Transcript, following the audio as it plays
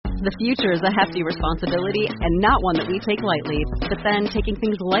The future is a hefty responsibility and not one that we take lightly. But then, taking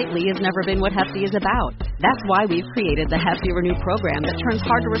things lightly has never been what Hefty is about. That's why we've created the Hefty Renew program that turns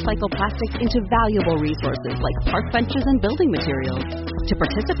hard-to-recycle plastics into valuable resources like park benches and building materials. To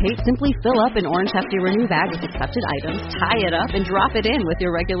participate, simply fill up an orange Hefty Renew bag with accepted items, tie it up, and drop it in with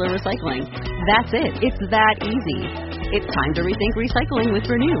your regular recycling. That's it. It's that easy. It's time to rethink recycling with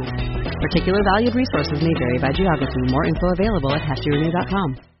Renew. Particular valued resources may vary by geography. More info available at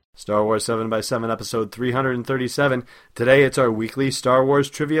heftyrenew.com. Star Wars 7x7 episode 337. Today it's our weekly Star Wars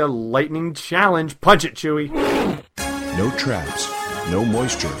Trivia Lightning Challenge. Punch it, Chewie! No traps, no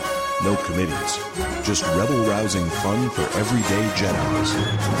moisture, no committees. Just rebel-rousing fun for everyday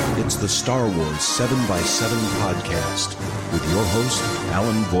Jedis. It's the Star Wars 7x7 podcast with your host,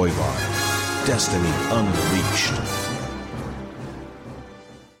 Alan Voivod. Destiny Unleashed.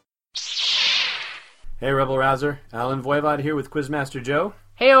 Hey, Rebel Rouser. Alan Voivod here with Quizmaster Joe.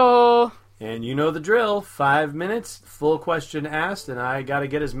 Heyo! And you know the drill. 5 minutes, full question asked, and I gotta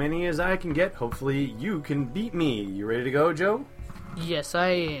get as many as I can get. Hopefully you can beat me. You ready to go, Joe? Yes, I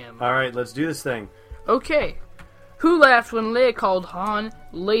am. Alright, let's do this thing. Okay. Who laughed when Leia called Han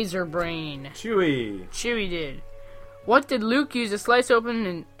Laser Brain? Chewie. Chewie did. What did Luke use to slice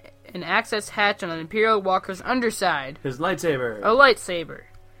open an access hatch on an Imperial Walker's underside? His lightsaber. A lightsaber.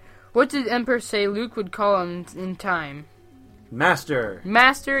 What did Emperor say Luke would call him in time? Master.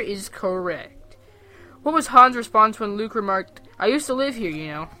 Master is correct. What was Han's response when Luke remarked, I used to live here, you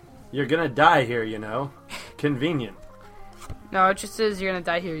know? You're gonna die here, you know. Convenient. No, it just says you're gonna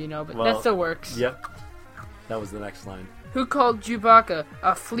die here, you know, but that still works. Yep. That was the next line. Who called Chewbacca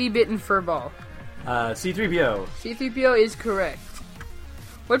a flea-bitten furball? C-3PO. C-3PO is correct.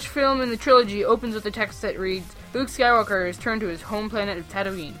 Which film in the trilogy opens with a text that reads, Luke Skywalker has returned to his home planet of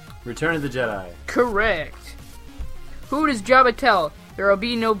Tatooine? Return of the Jedi. Correct. Who does Jabba tell? There will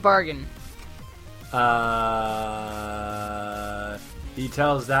be no bargain. He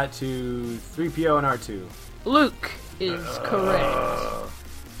tells that to 3PO and R2. Luke is correct.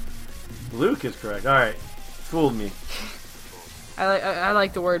 Luke is correct. Alright. Fooled me. I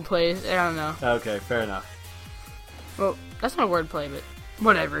like the wordplay. I don't know. Okay, fair enough. Well, that's not wordplay, but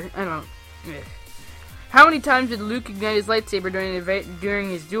whatever. I don't. Ugh. How many times did Luke ignite his lightsaber during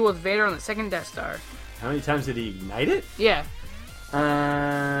his duel with Vader on the second Death Star? How many times did he ignite it? Yeah.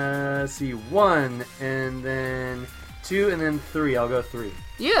 Let's see. 1, and then 2, and then 3. I'll go 3.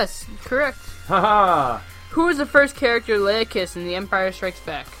 Yes, correct. Haha! Who was the first character Leia kissed in The Empire Strikes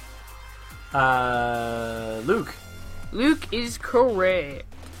Back? Luke. Luke is correct.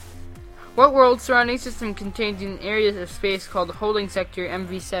 What world surrounding system contains an area of space called the Holding Sector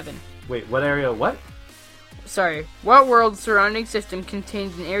MV7? Wait, what area? What? Sorry. What world surrounding system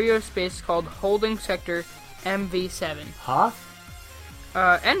contains an area of space called Holding Sector MV7? Hoth?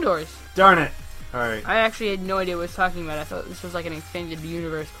 Endor's. Darn it. Alright. I actually had no idea what I was talking about. I thought this was like an expanded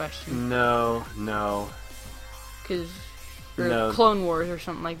universe question. No. Or Clone Wars or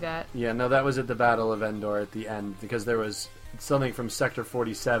something like that. Yeah, no, that was at the Battle of Endor at the end, because there was something from Sector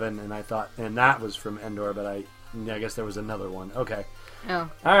 47, and I thought, and that was from Endor, but I guess there was another one. Okay. Oh.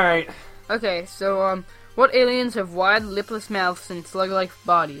 Alright. Okay, so, what aliens have wide, lipless mouths and slug-like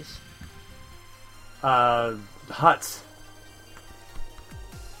bodies? Hutts.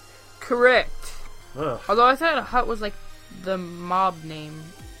 Correct. Ugh. Although I thought a Hutt was like the mob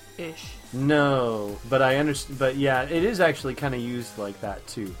name-ish. No, but I understand. But yeah, it is actually kind of used like that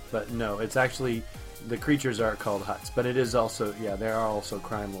too. But no, it's actually the creatures are called Hutts, but it is also there are also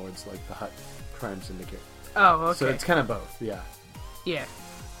crime lords like the Hutt Crime Syndicate. Oh, okay. So it's kind of both. Yeah. Yeah.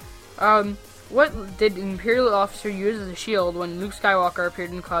 What did an Imperial officer use as a shield when Luke Skywalker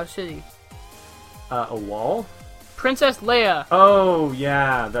appeared in Cloud City? A wall? Princess Leia. Oh,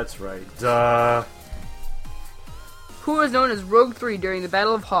 yeah, that's right. Duh. Who was known as Rogue 3 during the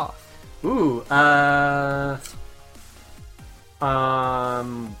Battle of Hoth? Ooh,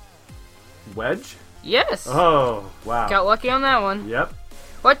 Wedge? Yes. Oh, wow. Got lucky on that one. Yep.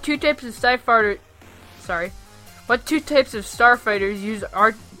 What two types of starfighters use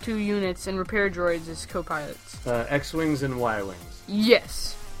R2 units and repair droids as co-pilots? X-Wings and Y-Wings.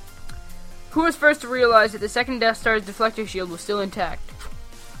 Yes. Who was first to realize that the second Death Star's deflector shield was still intact?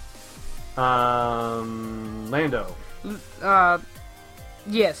 Lando.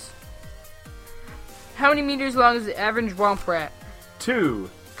 Yes. How many meters long is the average womp rat? 2.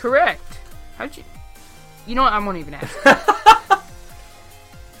 Correct. How'd you... You know what? I won't even ask.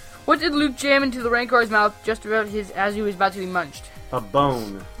 What did Luke jam into the Rancor's mouth just about as he was about to be munched? A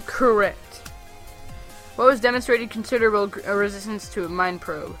bone. Correct. What was demonstrated considerable resistance to a mind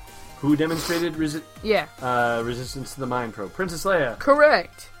probe? Who demonstrated resistance to the mind probe? Princess Leia.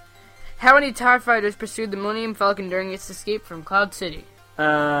 Correct. How many TIE fighters pursued the Millennium Falcon during its escape from Cloud City?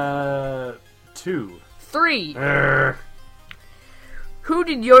 2. 3. Who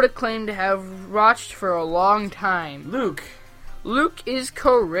did Yoda claim to have watched for a long time? Luke. Luke is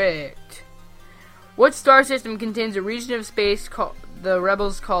correct. What star system contains a region of space the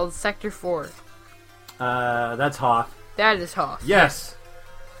rebels called Sector 4? That's Hoth. That is Hoth. Yes.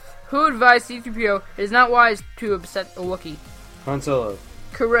 Who advised C-3PO it is not wise to upset a Wookiee? Han Solo.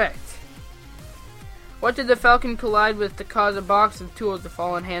 Correct. What did the Falcon collide with to cause a box of tools to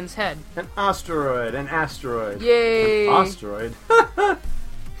fall on Han's head? An asteroid. Yay! An asteroid.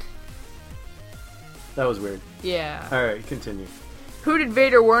 That was weird. Yeah. Alright, continue. Who did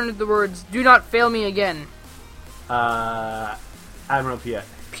Vader warn with the words, "Do not fail me again"? Admiral Piet.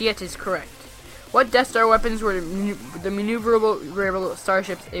 Piet is correct. What Death Star weapons were the maneuverable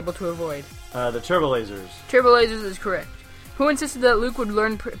starships able to avoid? The turbo lasers. Turbo lasers is correct. Who insisted that Luke would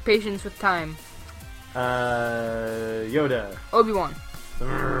learn patience with time? Yoda. Obi-Wan.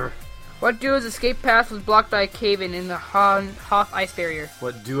 What duo's escape path was blocked by a cave-in in the Hoth ice barrier?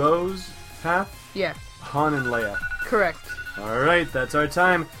 What duo's path? Yeah, Han and Leia. correct. Alright, that's our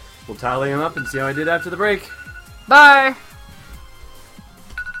time. We'll tally them up and see how I did after the break. Bye!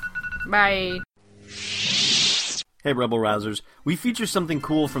 Bye. Hey Rebel Rousers, we feature something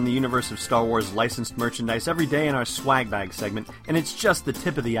cool from the universe of Star Wars licensed merchandise every day in our swag bag segment, and it's just the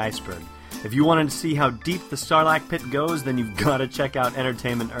tip of the iceberg. If you wanted to see how deep the Sarlacc pit goes, then you've got to check out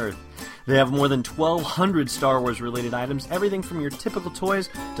Entertainment Earth. They have more than 1,200 Star Wars related items, everything from your typical toys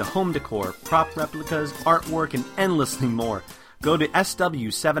to home decor, prop replicas, artwork, and endlessly more. Go to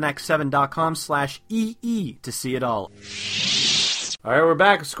sw7x7.com/EE to see it all. Alright, we're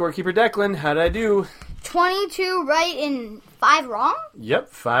back. Scorekeeper Declan, how did I do? 22 right and 5 wrong? Yep,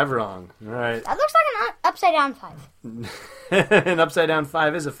 5 wrong. Alright. That looks like an upside down 5. An upside down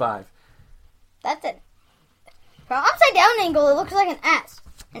 5 is a 5. That's it. From an upside down angle, it looks like an S.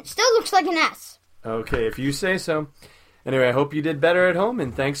 It still looks like an S. Okay, if you say so. Anyway, I hope you did better at home,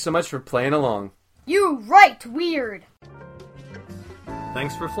 and thanks so much for playing along. You right, weird.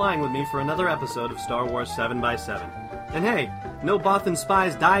 Thanks for flying with me for another episode of Star Wars 7x7. And hey, no Bothan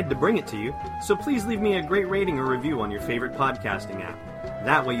spies died to bring it to you, so please leave me a great rating or review on your favorite podcasting app.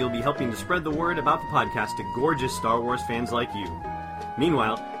 That way you'll be helping to spread the word about the podcast to gorgeous Star Wars fans like you.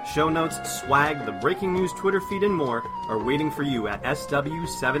 Meanwhile, show notes, swag, the breaking news Twitter feed, and more are waiting for you at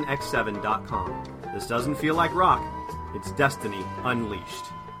sw7x7.com. This doesn't feel like rock, it's Destiny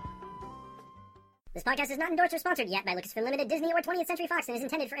Unleashed. This podcast is not endorsed or sponsored yet by Lucasfilm Limited, Disney, or 20th Century Fox and is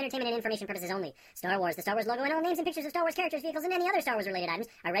intended for entertainment and information purposes only. Star Wars, the Star Wars logo, and all names and pictures of Star Wars characters, vehicles, and any other Star Wars-related items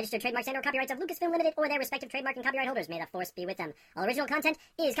are registered trademarks and/or copyrights of Lucasfilm Limited or their respective trademark and copyright holders. May the Force be with them. All original content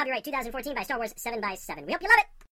is copyright 2014 by Star Wars 7x7. We hope you love it!